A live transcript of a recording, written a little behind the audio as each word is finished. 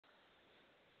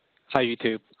Hi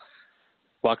YouTube,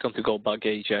 welcome to Gold Bug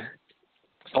Asia.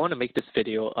 I want to make this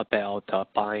video about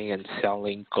buying and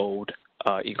selling gold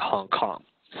in Hong Kong.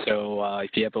 So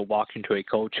if you ever walk into a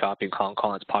gold shop in Hong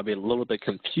Kong, it's probably a little bit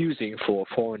confusing for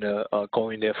a foreigner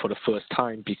going there for the first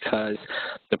time because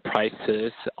the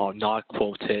prices are not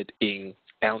quoted in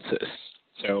ounces.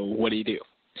 So what do you do?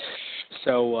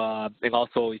 So and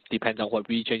also it depends on what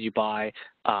region you buy.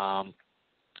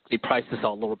 The prices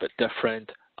are a little bit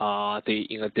different.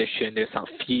 In addition, there's some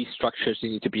fee structures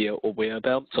you need to be aware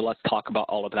about. So let's talk about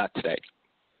all of that today.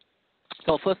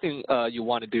 So first thing you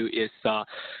want to do is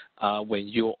when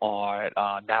you are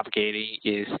navigating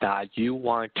is that you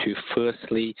want to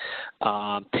firstly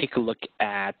take a look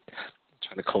at, I'm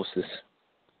trying to close this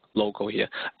logo here.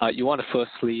 You want to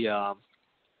firstly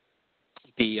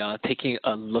be taking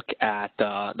a look at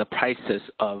the prices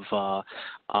of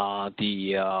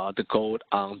the gold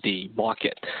on the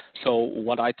market. So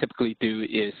what I typically do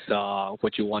is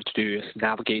what you want to do is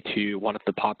navigate to one of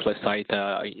the popular sites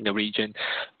in the region.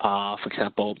 For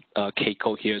example,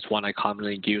 HK-TW here is one I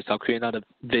commonly use. I'll create another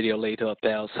video later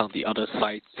about some of the other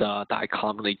sites that I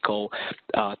commonly go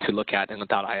to look at and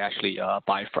that I actually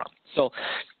buy from. So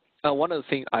one of the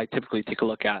things I typically take a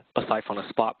look at, aside from the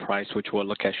spot price, which we'll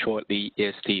look at shortly,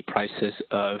 is the prices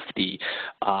of the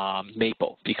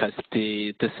maple, because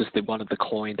this is one of the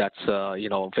coin that's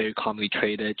very commonly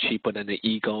traded, cheaper than the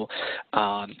eagle.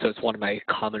 So it's one of my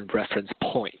common reference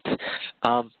points.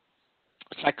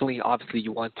 Secondly, obviously,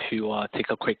 you want to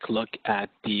take a quick look at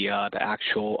the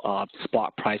actual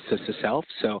spot prices itself.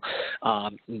 So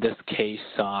in this case,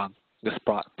 the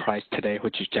spot price today,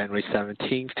 which is January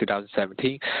 17th,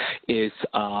 2017, is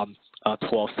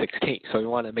 12.16. So you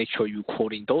want to make sure you're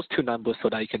quoting those two numbers so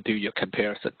that you can do your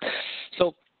comparison.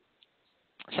 So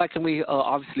secondly,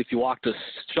 obviously, if you walk the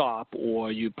shop,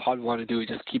 or you probably want to do is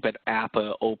just keep an app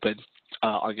open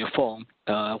on your phone.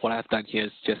 What I've done here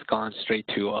is just gone straight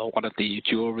to one of the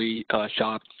jewelry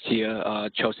shops here,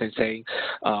 Cho-Sensei,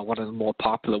 one of the more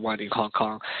popular ones in Hong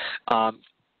Kong.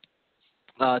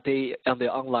 On the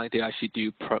online, they actually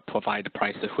do provide the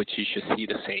prices, which you should see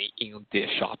the same in their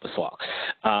shop as well.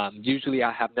 Usually,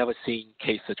 I have never seen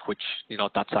cases which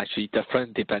that's actually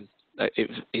different.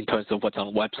 In terms of what's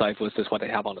on the website versus what they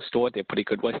have on the store. They're pretty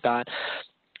good with that.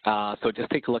 So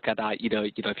just take a look at that. Either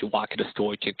if you walk in the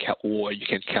store, you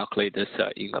can calculate this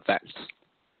in advance.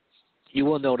 You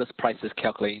will notice prices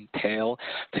calculating tael.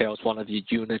 Tael is one of the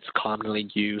units commonly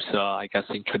used, I guess,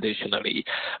 traditionally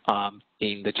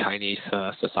in the Chinese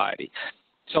society.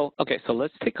 So, okay, so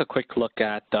let's take a quick look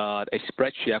at a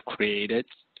spreadsheet I've created.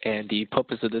 And the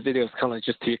purpose of the video is kind of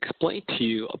just to explain to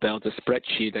you about the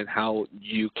spreadsheet and how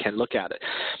you can look at it.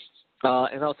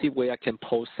 And I'll see where I can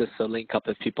post this link up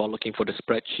if people are looking for the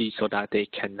spreadsheet so that they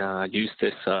can use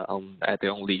this at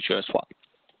their own leisure as well.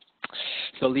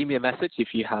 So leave me a message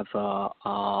if you have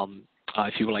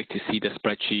if you would like to see the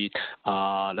spreadsheet,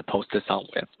 the poster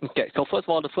somewhere. Okay, so first of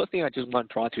all, the first thing I just want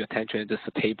to draw to your attention is this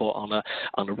table on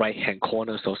the right-hand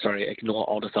corner. So sorry, ignore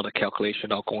all this other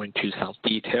calculation. I'll go into some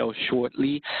detail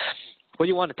shortly. What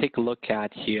you want to take a look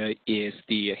at here is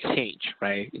the exchange,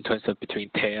 right, in terms of between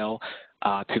tael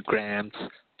to grams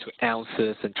to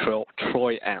ounces and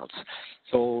troy ounce.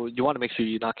 So you want to make sure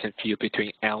you're not confused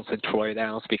between ounce and troy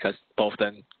ounce because both of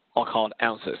them are called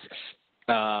ounces.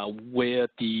 Where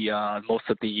most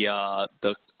of the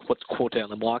what's quoted on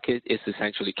the market is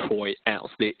essentially troy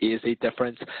ounce. There is a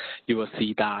difference. You will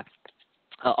see that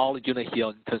all the unit here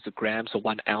in terms of grams, so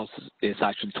 1 ounce is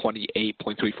actually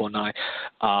 28.349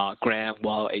 gram,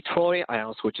 while a troy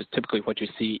ounce, which is typically what you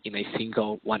see in a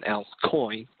single 1 ounce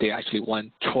coin, they're actually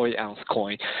 1 troy ounce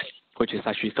coin, which is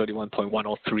actually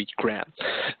 31.103 gram.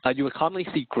 You will commonly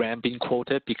see gram being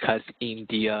quoted because in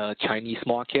the Chinese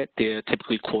market, they're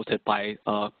typically quoted by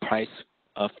price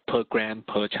of per gram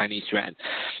per Chinese yuan.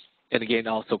 And again,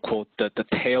 also quote the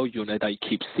tael unit that you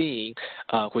keep seeing,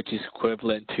 which is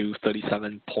equivalent to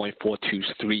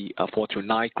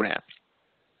 37.429 gram.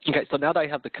 Okay, so now that I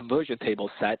have the conversion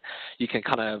table set, you can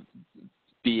kind of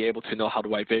be able to know how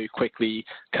do I very quickly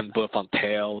convert from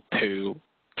tael to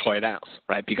troy ounce,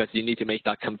 right? Because you need to make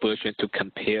that conversion to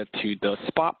compare to the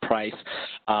spot price,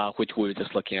 which we were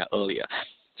just looking at earlier.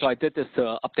 So I did this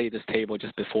update this table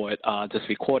just before this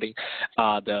recording.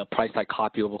 The price I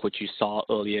copied over, which you saw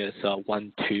earlier, is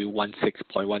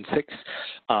 1216.16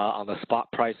 on the spot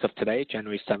price of today,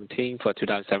 January 17th for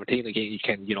 2017. Again, you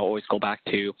can always go back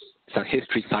to some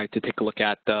history site to take a look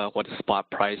at what the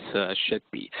spot price should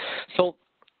be. So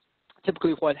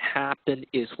typically what happens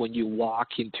is when you walk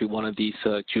into one of these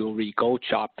jewelry gold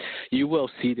shop, you will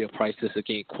see their prices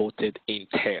again quoted in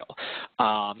tail.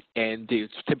 And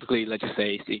it's typically, let's just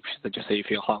say if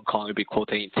you're in Hong Kong, it'll be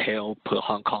quoted in tail per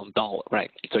Hong Kong dollar,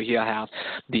 right? So here I have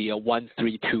the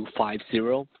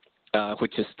 13250.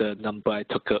 Which is the number I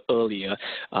took earlier.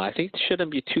 I think it shouldn't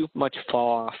be too much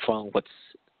far from what's,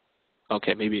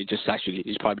 okay, maybe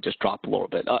it's probably just dropped a little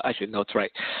bit. Actually, no, it's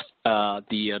right.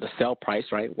 The sell price,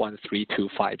 right,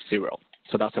 13250.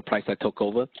 So that's the price I took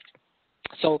over.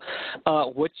 So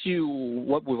what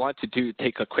we want to do,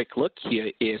 take a quick look here,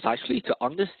 is actually to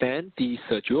understand these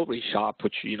jewelry shop,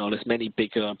 which, there's many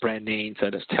big brand names.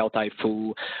 There's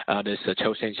HK-TW-CHN, there's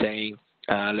HK-TW-CHN.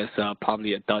 There's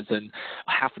probably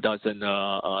half a dozen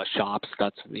shops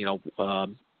that's,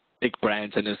 big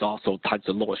brands, and there's also tons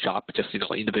of little shops, just,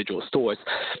 individual stores.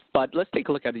 But let's take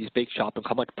a look at these big shops and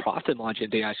how much profit margin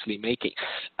they're actually making.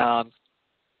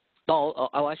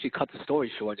 I'll actually cut the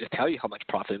story short and just tell you how much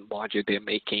profit margin they're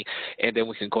making, and then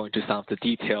we can go into some of the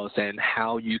details and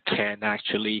how you can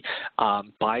actually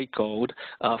buy gold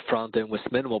from them with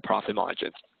minimal profit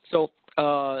margin. So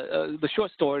the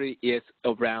short story is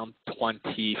around 25%,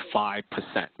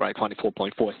 right,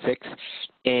 24.46,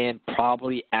 and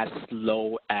probably as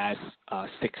low as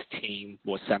 16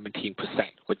 or 17%,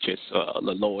 which is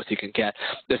the lowest you can get,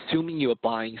 assuming you're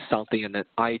buying something and an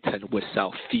item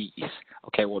without fees,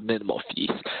 okay, or minimal fees.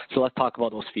 So let's talk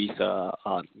about those fees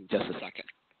in just a second.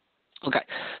 Okay,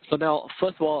 so now,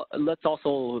 first of all, let's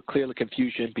also clear the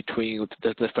confusion between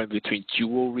the difference between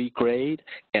jewelry grade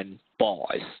and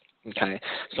bars. Okay,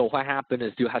 so what happened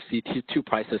is you have two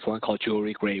prices, one called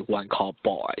jewelry grade, one called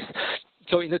bars.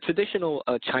 So in the traditional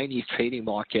Chinese trading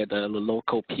market, the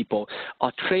local people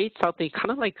trade something kind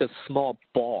of like a small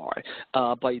bar,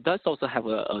 but it does also have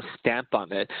a stamp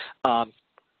on it.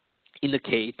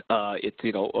 Indicate its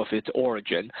of its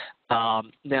origin.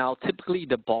 Now, typically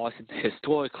the bars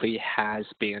historically has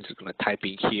been, I'm just going to type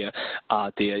in here,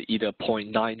 they're either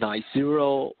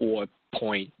 0.990 or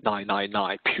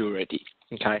 0.999 purity.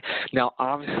 Okay. Now,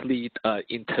 obviously,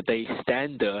 in today's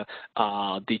standard,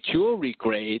 the jewelry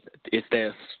grade is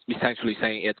there essentially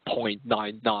saying it's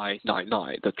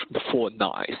 0.9999, the 4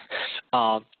 nines.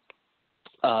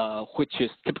 Which is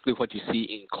typically what you see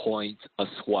in coins as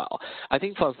well. I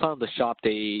think for some of the shop,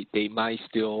 they might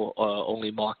still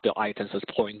only mark the items as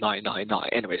 0.999.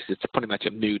 Anyways, it's pretty much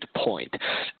a moot point.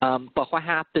 But what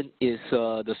happened is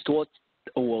the store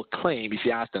will claim, if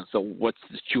you ask them, so what's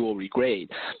the jewelry grade?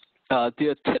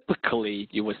 Typically,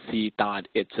 you will see that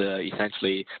it's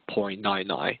essentially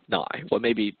 0.999, or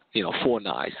maybe 4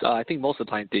 nines. I think most of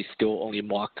the time they still only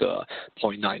mark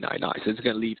 0.999. So it's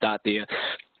going to leave that there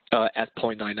at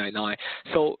 0.999.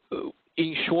 So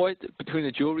in short, between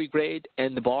the jewelry grade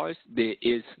and the bars, there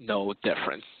is no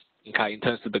difference, okay, in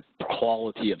terms of the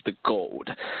quality of the gold.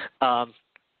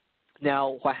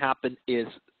 Now, what happened is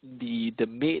the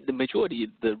majority,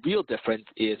 the real difference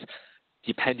is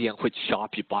depending on which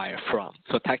shop you buy it from.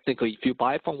 So technically, if you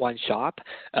buy it from one shop,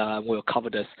 we'll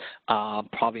cover this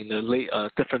probably in a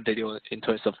different video in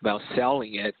terms of about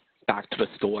selling it back to the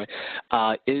store,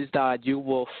 is that you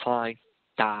will find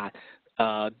that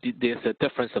there's a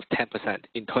difference of 10%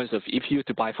 in terms of if you were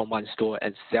to buy from one store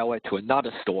and sell it to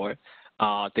another store,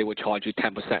 they will charge you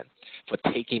 10% for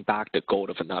taking back the gold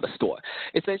of another store.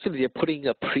 Essentially, they're putting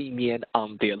a premium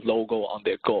on their logo on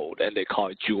their gold, and they call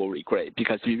it jewelry grade,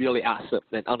 because if you really ask them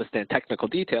and understand technical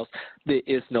details, there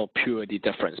is no purity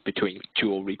difference between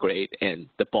jewelry grade and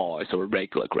the bars or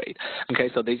regular grade. Okay,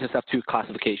 so they just have two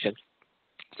classifications.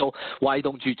 So why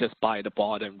don't you just buy the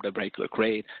bar and the regular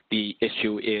grade? The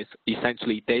issue is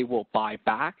essentially they will buy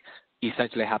back.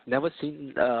 Essentially, I have never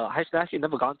seen, actually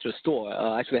never gone to a store.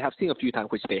 Actually, I have seen a few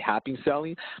times which they have been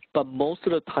selling, but most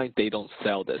of the time they don't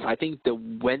sell this. I think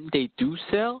when they do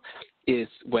sell is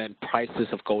when prices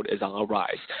of gold is on a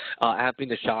rise. I have been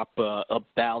to shop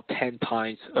about 10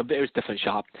 times, various different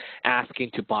shops, asking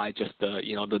to buy just the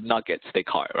nuggets, they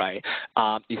call it, right?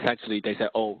 Essentially, they say,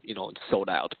 oh, it's sold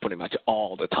out pretty much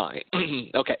all the time.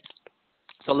 Okay.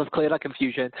 So let's clear that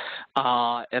confusion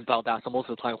about that. So most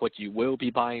of the time what you will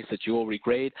be buying is the jewelry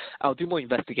grade. I'll do more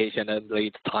investigation at a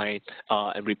later time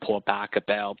and report back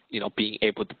about, being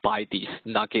able to buy these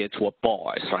nuggets or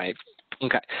bars, right?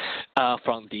 Okay,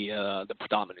 from the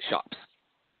predominant shops.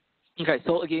 Okay,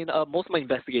 so again, most of my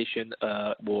investigation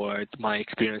or my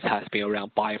experience has been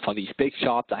around buying from these big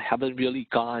shops. I haven't really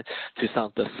gone to some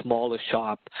of the smaller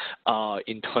shops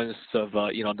in terms of,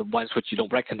 the ones which you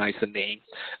don't recognize the name,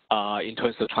 in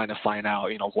terms of trying to find out,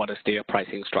 what is their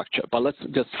pricing structure. But let's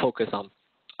just focus on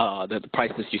the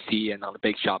prices you see and on the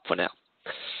big shop for now.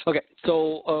 Okay,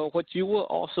 so what you will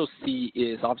also see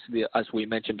is obviously, as we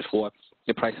mentioned before,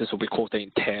 the prices will be quoted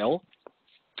in tail.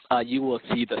 You will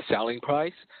see the selling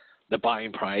price, the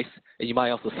buying price, and you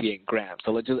might also see it in grams.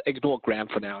 So let's just ignore gram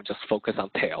for now, just focus on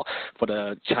tail. For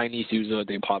the Chinese user,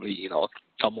 they probably,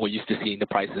 are more used to seeing the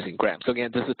prices in grams. So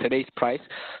again, this is today's price.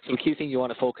 So the key thing you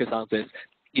want to focus on is,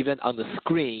 even on the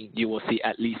screen, you will see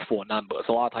at least 4 numbers.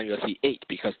 A lot of times you'll see 8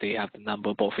 because they have the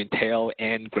number both in tail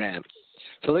and gram.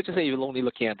 So let's just say you're only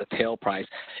looking at the tail price.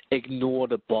 Ignore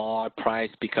the bar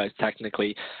price because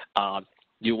technically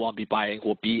you won't be buying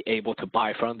or be able to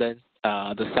buy from them.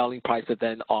 The selling prices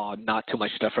then are not too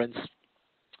much difference.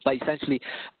 But essentially,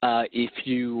 if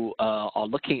you are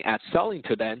looking at selling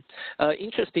to them,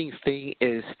 interesting thing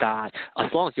is that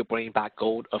as long as you bring back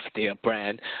gold of their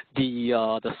brand,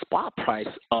 the spot price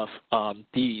of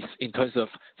these in terms of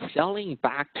selling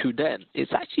back to them is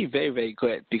actually very, very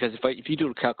good because if you do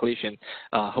the calculation,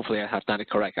 hopefully I have done it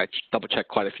correct. I double checked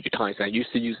quite a few times. I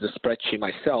used to use the spreadsheet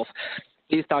myself.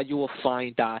 Is that you will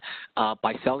find that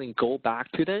by selling gold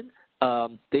back to them,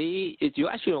 you're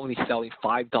actually only selling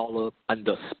 $5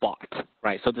 under spot,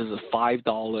 right? So this is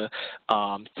 $5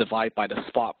 divided by the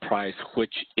spot price,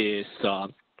 which is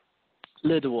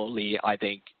literally, I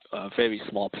think, a very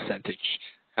small percentage.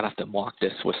 I have to mark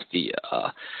this with the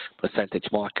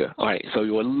percentage marker. All right, so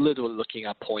you're literally looking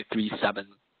at 0.37.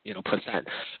 Percent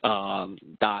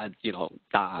that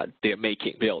they're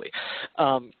making really.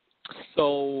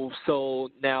 So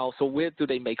where do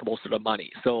they make most of the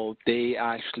money? So they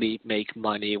actually make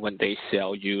money when they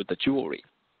sell you the jewelry.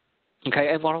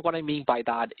 Okay, and what I mean by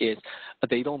that is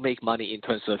they don't make money in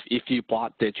terms of if you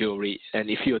bought the jewelry and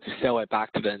if you were to sell it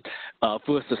back to them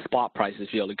versus spot price is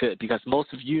really good because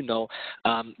most of you know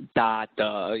that,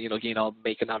 I'll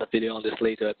make another video on this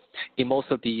later. In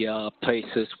most of the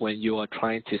places when you are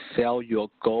trying to sell your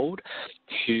gold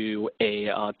to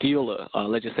a dealer,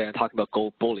 let's just say I'm talking about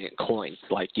gold bullion coins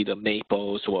like either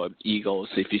maples or eagles,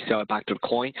 if you sell it back to the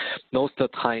coin, most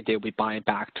of the time they'll be buying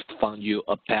back from you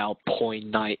about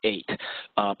 0.98%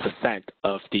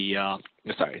 of the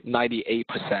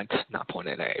 98%, not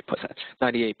 0.98%,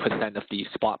 98% of the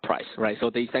spot price, right? So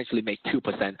they essentially make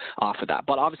 2% off of that.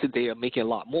 But obviously they are making a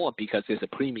lot more because there's a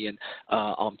premium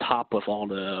on top of all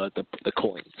the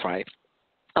coins, right?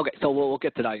 Okay, so we'll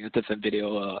get to that in a different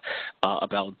video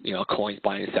about coins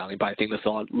buying and selling. But I think there's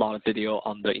a lot of video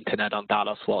on the internet on that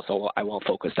as well, so I won't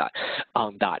focus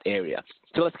on that area.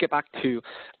 So let's get back to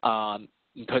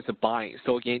in terms of buying.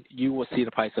 So again, you will see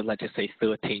the price of, let's just say,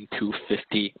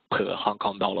 13,250 per Hong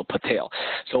Kong dollar per tail.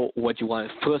 So what you want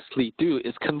to firstly do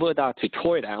is convert that to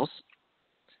troy ounce.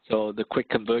 So the quick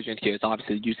conversion here is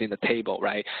obviously using the table,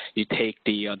 right? You take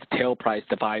the tail price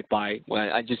divided by,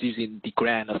 well, I'm just using the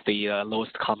gram of the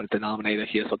lowest common denominator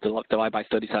here, so divide by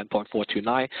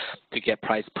 37.429 to get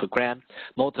price per gram,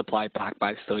 multiply back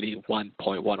by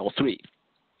 31.103.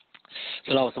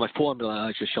 So that was my formula. I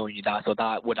was just showing you that. So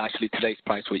that would actually, today's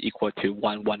price would equal to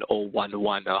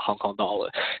 11011 Hong Kong dollar.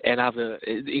 And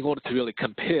in order to really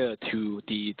compare to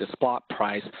the spot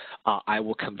price, I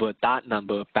will convert that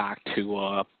number back to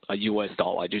a US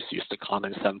dollar. I just used the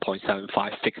common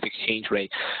 7.75 fixed exchange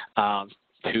rate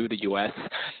to the US.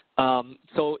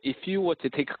 So if you were to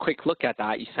take a quick look at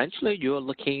that, essentially you're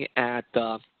looking at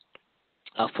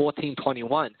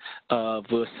 1421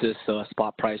 versus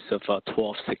spot price of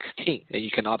 1216, and you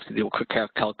can obviously do a quick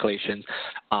calculation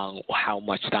on how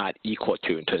much that equal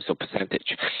to in terms of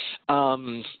percentage.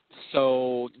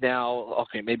 So now,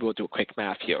 okay, maybe we'll do a quick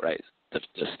math here, right?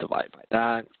 Just divide by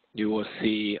that. You will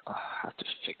see. I have to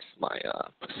fix my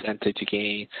percentage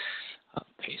again.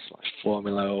 Paste my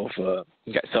formula over.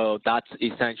 Okay, so that's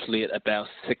essentially about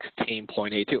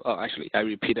 16.82. Oh, actually, I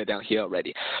repeated down here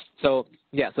already. So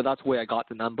yeah, so that's where I got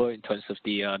the number in terms of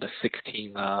the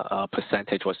 16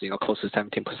 percentage was close to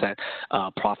 17%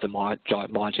 profit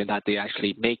margin that they're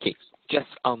actually making just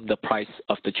on the price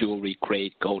of the jewelry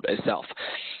grade gold itself.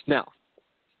 Now,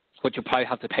 what you probably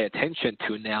have to pay attention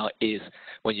to now is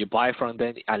when you buy from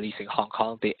them, at least in Hong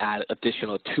Kong, they add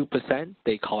additional 2%.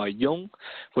 They call it Yong,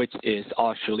 which is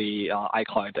actually, I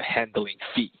call it the handling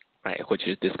fee, right, which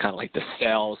is this kind of like the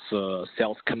sales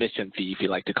commission fee, if you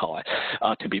like to call it,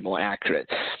 to be more accurate.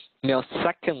 Now,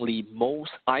 secondly,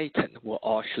 most items will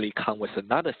actually come with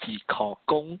another fee called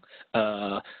Gong,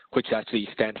 which actually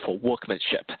stands for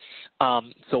workmanship.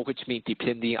 So which means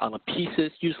depending on the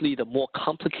pieces, usually the more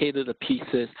complicated the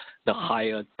pieces, the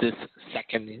higher this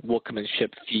second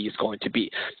workmanship fee is going to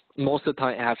be. Most of the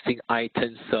time, I've seen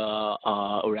items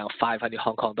around 500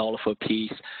 Hong Kong dollar for a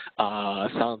piece.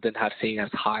 Some of them have seen as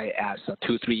high as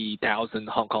 2,000-3,000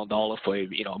 Hong Kong dollar for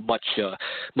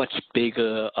much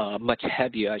bigger, much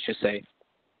heavier, I should say,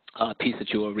 piece of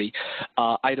jewelry.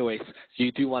 Either way,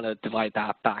 you do want to divide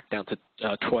that back down to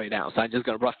troy ounce. I'm just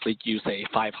going to roughly use a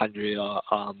 500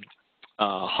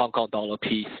 Hong Kong dollar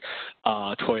piece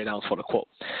troy ounce for the quote.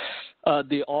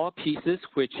 There are pieces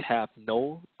which have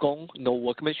no gong, no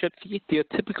workmanship fee. They're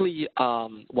typically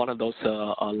one of those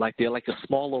they're like a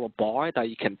small little bar that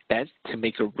you can bend to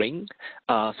make a ring.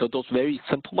 So those very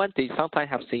simple ones, they sometimes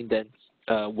have seen them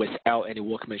without any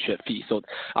workmanship fee. So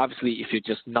obviously, if you're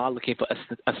just not looking for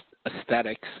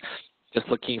aesthetics, just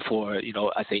looking for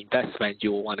as an investment,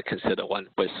 you will want to consider one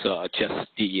with just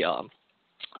the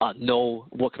no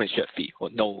workmanship fee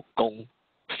or no gong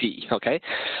fee, okay?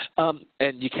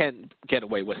 And you can get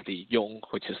away with the yong,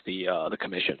 which is the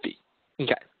commission fee,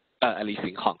 okay, at least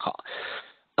in Hong Kong.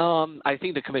 I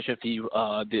think the commission fee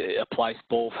applies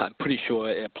both. I'm pretty sure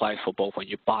it applies for both when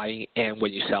you're buying and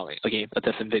when you're selling. Again, a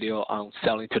different video on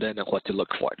selling to them and what to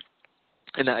look for.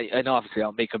 And obviously,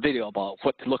 I'll make a video about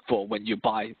what to look for when you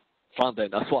buy from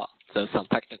them as well. So some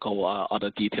technical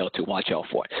other detail to watch out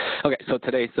for. Okay, so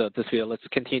today's this video, let's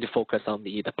continue to focus on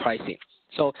the pricing.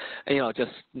 So,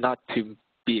 just not to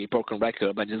be a broken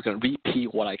record, but I'm just going to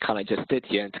repeat what I kind of just did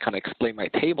here and to kind of explain my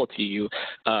table to you,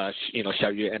 show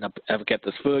you and ever get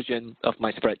this version of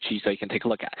my spreadsheet so you can take a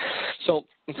look at. So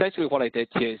essentially what I did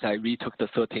here is I retook the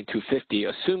 13,250,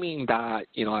 assuming that,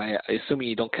 assuming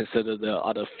you don't consider the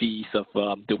other fees of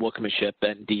the workmanship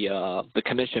and the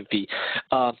commission fee.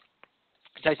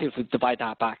 Actually, if we divide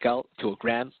that back out to a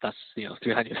gram, that's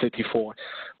 354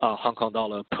 Hong Kong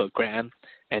dollar per gram,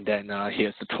 and then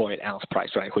here's the troy ounce price,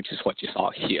 right, which is what you saw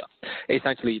here.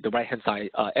 Essentially, the right-hand side,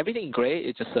 everything in gray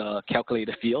is just a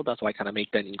calculated field. That's why I kind of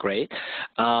make that in gray.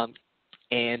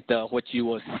 And what you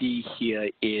will see here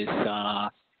is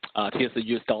here's the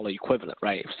US dollar equivalent,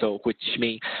 right? So which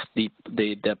means the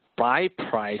buy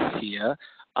price here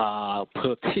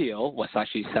per tael was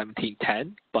actually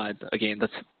 17.10, but again,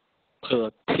 that's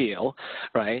per tael,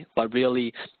 right? But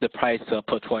really, the price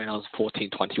per troy ounce is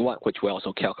 14.21, which we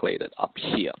also calculated up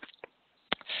here.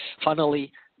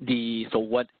 Finally, so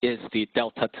what is the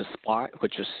delta to spot,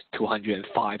 which is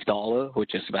 $205,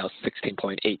 which is about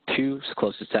 16.82,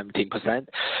 close to 17%.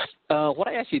 What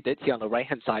I actually did here on the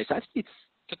right-hand side is I actually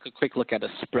took a quick look at the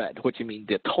spread, which means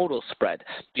the total spread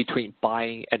between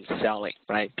buying and selling,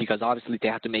 right? Because obviously they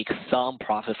have to make some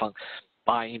profit from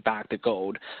buying back the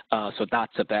gold, so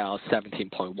that's about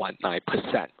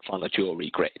 17.19% from the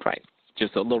jewelry grade, right?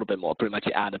 Just a little bit more. Pretty much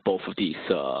added both of these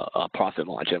profit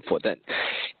margin for them.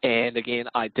 And again,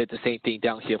 I did the same thing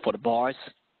down here for the bars.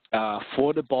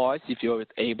 For the bars, if you're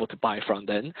able to buy from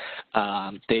them,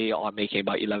 they are making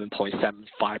about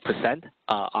 11.75%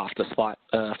 after spot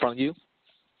from you.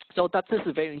 So this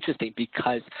is very interesting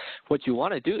because what you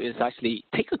want to do is actually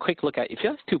take a quick look at, if you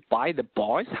have to buy the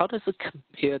bars, how does it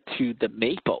compare to the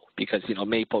maple? Because,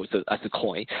 maple is a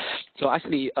coin. So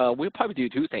actually, we'll probably do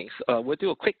two things. We'll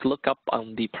do a quick look up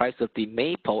on the price of the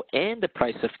maple and the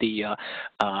price of the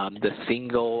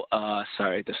single,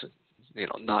 this is,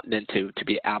 not meant to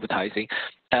be advertising,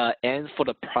 and for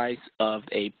the price of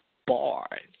a bar,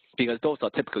 because those are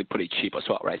typically pretty cheap as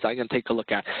well, right? So I'm going to take a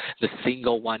look at the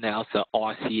single 1 ounce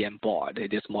RCM bar. They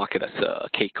just mark it as a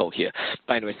Keiko here.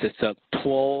 But anyways, it's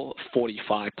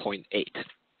 1245.8. So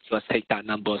let's take that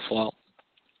number as well.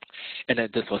 And then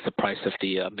this was the price of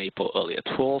the maple earlier,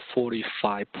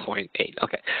 1245.8.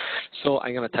 Okay, so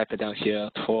I'm going to type it down here,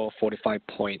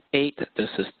 1245.8. This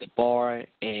is the bar,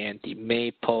 and the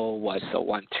maple was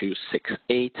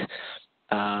 1268.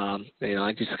 I'm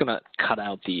just going to cut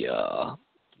out the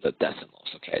decimals,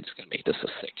 okay? I'm just going to make this a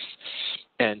 6.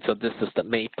 And so this is the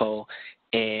maple,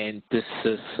 and this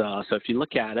is, so if you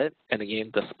look at it, and again,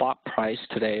 the spot price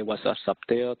today was up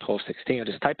there, 1216. I'll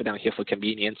just type it down here for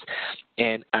convenience.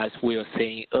 And as we were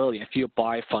saying earlier, if you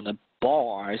buy from the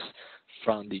bars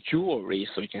from the jewelry,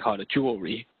 so you can call it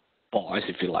jewelry bars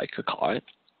if you like to call it,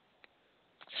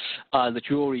 the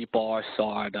jewelry bars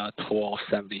are the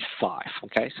 1275,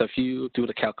 okay? So if you do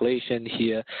the calculation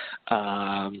here,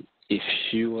 if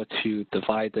you were to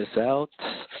divide this out,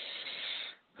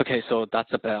 okay, so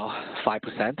that's about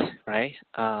 5%, right?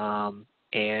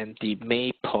 And the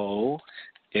maple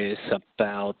is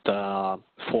about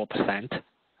 4%.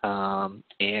 And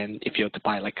if you have to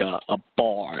buy like a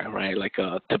bar, right, like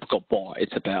a typical bar,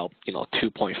 it's about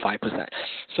 2.5%.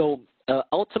 So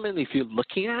ultimately, if you're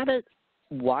looking at it,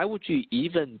 why would you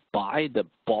even buy the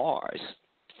bars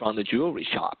from the jewelry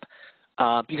shop?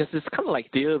 Because it's kind of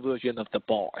like their version of the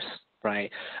bars,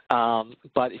 right?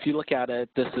 But if you look at it,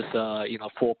 this is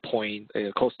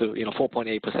close to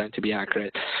 4.8% to be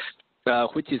accurate.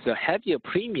 which is a heavier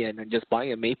premium than just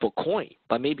buying a maple coin,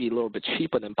 but maybe a little bit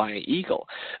cheaper than buying an eagle.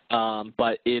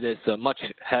 But it is much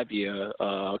heavier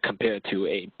compared to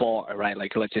a bar, right?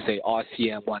 Like let's just say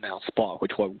RCM 1 ounce bar,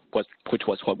 which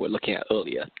was what we're looking at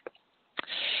earlier.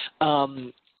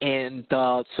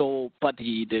 But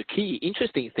the key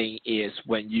interesting thing is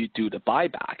when you do the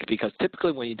buyback, because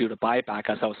typically when you do the buyback,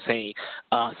 as I was saying,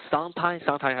 sometimes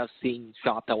I've seen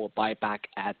shops that will buy back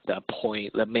at the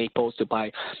point, the maples to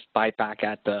buy back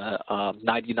at the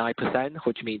 99%,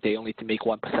 which means they only to make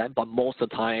 1%. But most of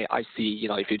the time I see,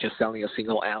 if you're just selling a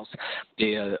single ounce,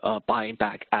 they're buying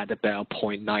back at about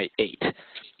 0.98.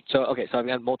 So okay, so I'm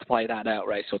gonna multiply that out,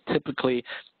 right? So typically,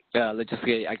 let's just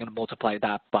say I'm going to multiply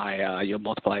that by, you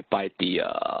multiply by the,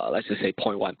 let's just say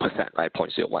 0.1%, right,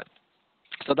 0.01.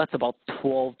 So that's about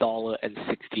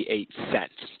 $12.68.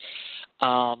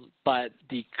 But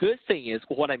the good thing is,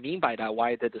 what I mean by that,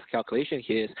 why I did this calculation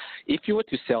here is, if you were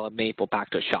to sell a maple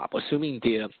back to a shop, assuming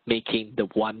they're making the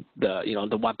 1%,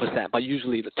 but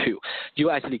usually the 2, you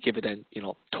actually give it in,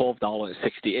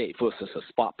 $12.68 versus a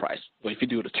spot price. Well, if you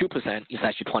do the 2%, it's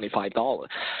actually $25.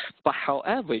 But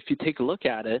however, if you take a look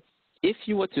at it, if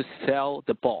you were to sell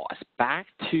the bars back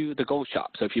to the gold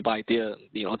shop, so if you buy their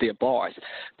bars,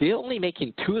 they're only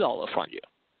making $2 from you.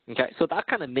 Okay, so that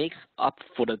kind of makes up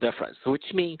for the difference,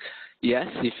 which means, yes,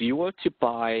 if you were to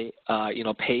buy,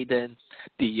 pay them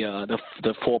the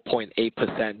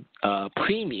 4.8%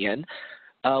 premium,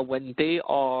 when they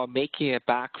are making it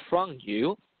back from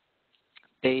you,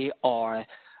 they are,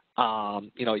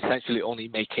 essentially only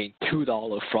making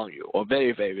 $2 from you, or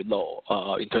very, very low,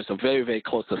 in terms of very, very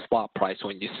close to spot price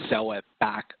when you sell it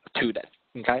back to them.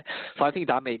 Okay, so I think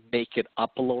that may make it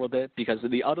up a little bit, because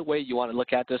the other way you want to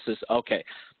look at this is, okay,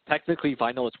 technically if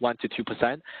I know it's 1 to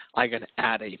 2%, I'm going to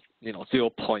add a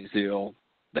 0.0,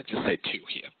 let's just say 2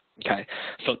 here. Okay,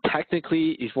 so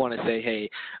technically if you want to say, hey,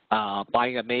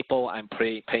 buying a maple, I'm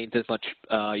paying this much,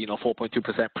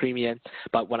 4.2% premium,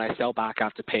 but when I sell back, I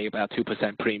have to pay about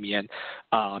 2% premium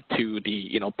to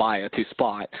the buyer to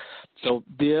spot. So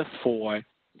therefore,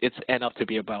 it's end up to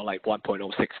be about like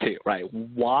 1.062, right?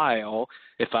 While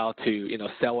if I were to,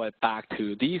 sell it back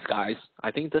to these guys,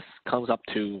 I think this comes up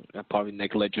to probably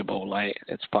negligible. Like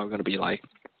it's probably going to be like,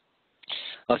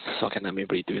 let me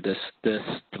redo this. This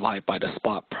divided by the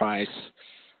spot price.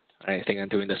 I think I'm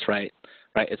doing this right.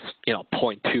 Right? It's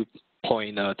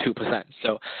 0.2%.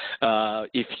 So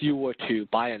if you were to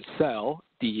buy and sell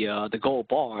the gold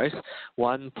bars,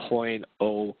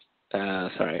 1.0.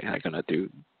 Sorry, I'm gonna do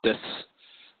this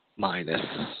minus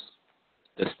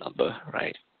this number,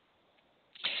 right?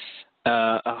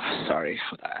 Sorry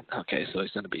for that. Okay, so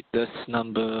it's going to be this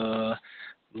number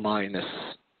minus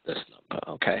this number,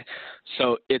 okay?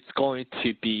 So it's going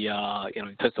to be,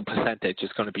 in terms of percentage,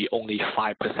 it's going to be only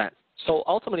 5%. So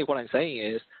ultimately what I'm saying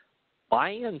is,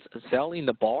 buying and selling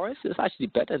the bars is actually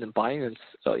better than buying and,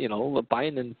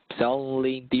 buying and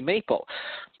selling the maple.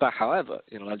 But however,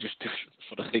 just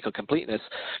for the sake of completeness,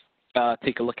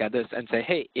 take a look at this and say,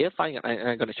 hey, if I'm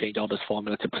going to change all this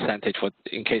formula to percentage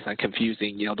in case I'm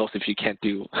confusing, those of you can't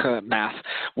do math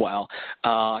well,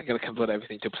 I'm going to convert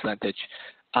everything to percentage.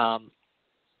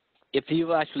 If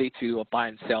you actually to buy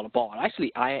and sell a bar,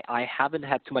 actually I haven't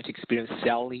had too much experience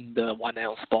selling the 1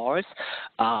 ounce bars,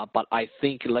 but I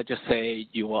think, let's just say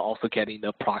you are also getting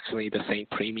approximately the same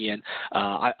premium.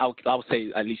 I would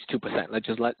say at least 2%. I'm going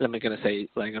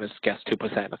to guess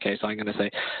 2%. Okay, so I'm going to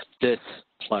say this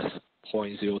plus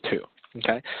 0.02.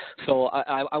 Okay, so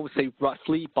I would say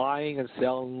roughly buying and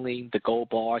selling the gold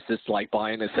bars is like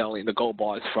buying and selling the gold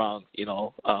bars from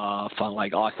from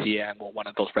like RCM or one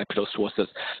of those reputable sources,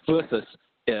 versus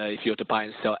if you're to buy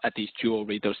and sell at these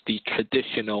jewelry, those the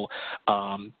traditional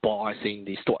bars in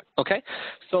the store. Okay,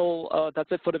 so that's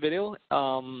it for the video.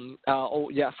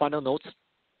 Final notes.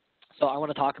 So I want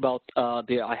to talk about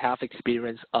I have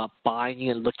experience buying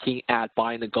and looking at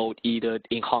buying the gold either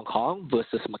in Hong Kong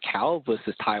versus Macau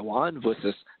versus Taiwan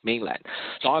versus mainland.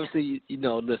 So obviously,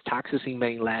 there's taxes in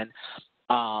mainland.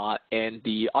 And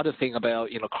the other thing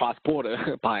about,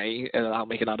 cross-border buying, and I'll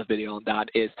make another video on that,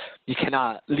 is you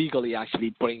cannot legally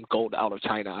actually bring gold out of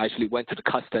China. I actually went to the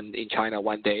custom in China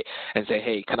one day and say,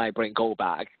 hey, can I bring gold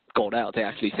out? They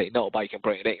actually say no, but you can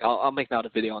bring it in. I'll make another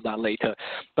video on that later.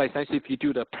 But essentially, if you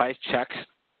do the price checks,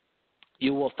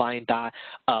 you will find that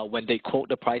when they quote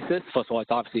the prices, first of all,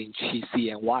 it's obviously in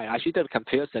CNY. I actually did a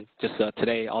comparison just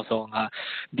today also on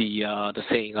the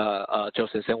same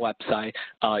Joseph website.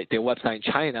 Their website in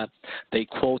China, they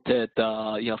quoted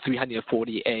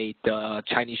 348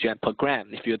 Chinese yuan per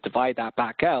gram. If you divide that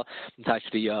back out, it's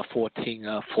actually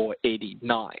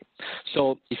 14,489.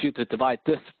 So if you divide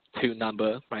this two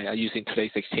number, right, using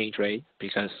today's exchange rate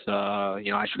because,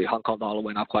 actually Hong Kong dollar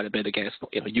went up quite a bit against,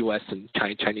 U.S. and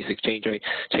Chinese exchange rate,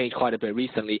 changed quite a bit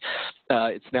recently.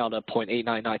 It's now the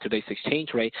 0.899 today's exchange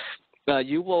rate.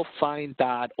 You will find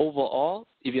that overall,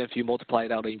 even if you multiply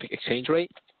it out in exchange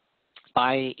rate,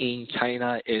 buying in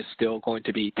China is still going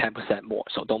to be 10% more.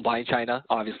 So don't buy in China,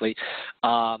 obviously.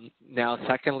 Now,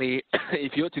 secondly,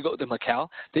 if you were to go to Macau,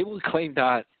 they will claim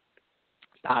that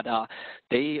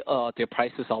their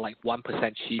prices are like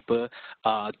 1% cheaper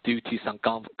due to some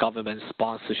government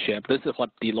sponsorship. This is what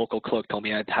the local clerk told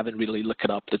me. I haven't really looked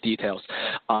up the details.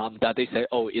 That they say,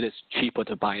 oh, it is cheaper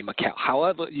to buy in Macau.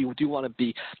 However, you do want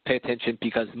to pay attention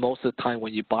because most of the time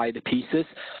when you buy the pieces,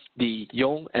 the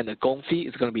yuan and the gong fee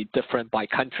is going to be different by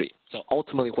country. So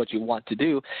ultimately, what you want to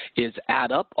do is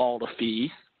add up all the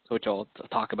fees, which I'll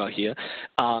talk about here.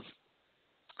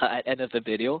 At the end of the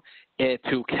video,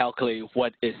 to calculate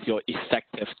what is your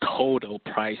effective total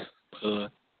price per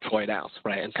troy ounce,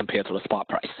 right, and compared to the spot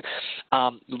price.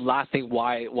 Last thing,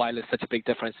 why there's such a big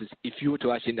difference is if you were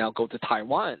to actually now go to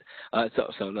Taiwan,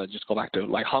 so let's just go back to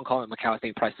like Hong Kong and Macau, I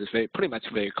think prices pretty much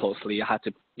very closely. I had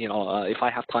to, if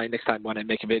I have time next time when I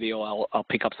make a video, I'll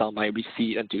pick up some of my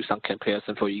receipt and do some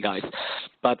comparison for you guys.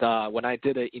 But when I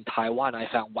did it in Taiwan,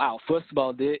 I found, wow, first of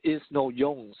all, there is no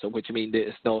yuan, so which means there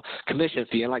is no commission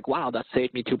fee. And like, wow, that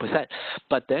saved me 2%.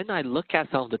 But then I look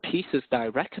at some of the pieces that I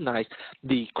recognize,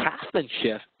 the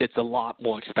craftsmanship, it's a lot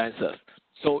more expensive.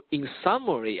 So in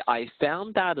summary, I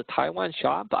found that the Taiwan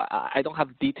shop, I don't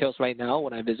have details right now.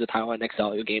 When I visit Taiwan next,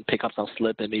 I'll again pick up some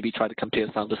slip and maybe try to compare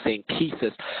some of the same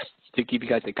pieces to give you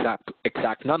guys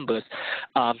exact numbers.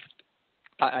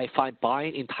 I find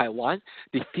buying in Taiwan,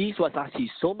 the fees was actually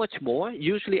so much more.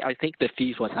 Usually, I think the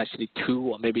fees was actually 2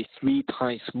 or maybe 3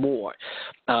 times more.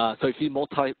 So if you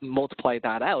multiply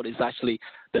that out, it's actually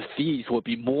the fees will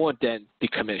be more than the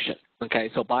commission.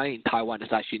 Okay, so buying in Taiwan is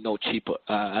actually no cheaper.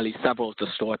 At least several of the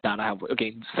stores that I have,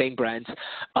 again, same brands.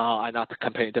 I'm not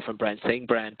comparing different brands, same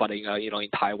brand, but in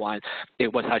Taiwan,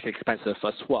 it was actually expensive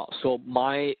as well. So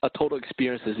my total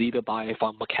experience is either buy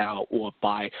from Macau or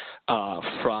buy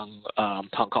from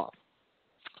Hong Kong.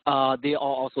 There are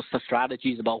also some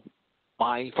strategies about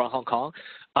buying from Hong Kong,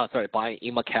 buying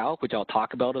in Macau, which I'll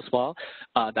talk about as well,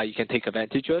 that you can take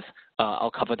advantage of.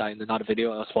 I'll cover that in another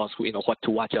video as well as what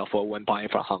to watch out for when buying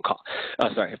from Hong Kong.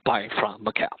 Buying from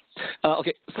Macau.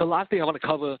 Okay, so last thing I want to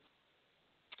cover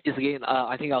is again,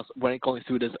 I think when going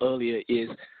through this earlier is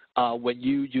when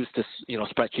you use this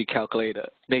spreadsheet calculator,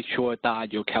 make sure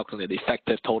that you calculate the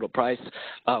effective total price,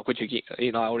 which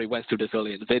I already went through this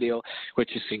earlier in the video,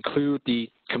 which is include the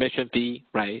commission fee,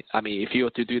 right? I mean, if you were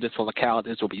to do this for Macau,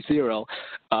 this will be 0.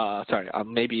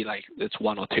 Maybe like it's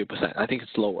 1 or 2%. I think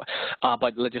it's lower.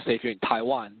 But let's just say if you're in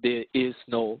Taiwan, there is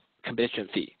no commission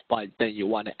fee, but then you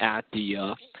want to add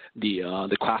the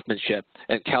craftsmanship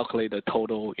and calculate the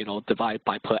total, divide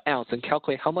by per ounce and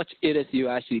calculate how much it is you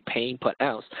actually paying per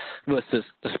ounce versus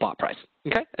the spot price.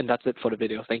 Okay, and that's it for the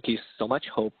video. Thank you so much.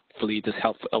 Hopefully this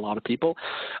helped a lot of people.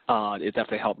 It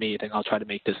definitely helped me. I think I'll try to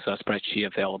make this spreadsheet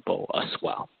available as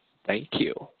well. Thank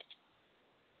you.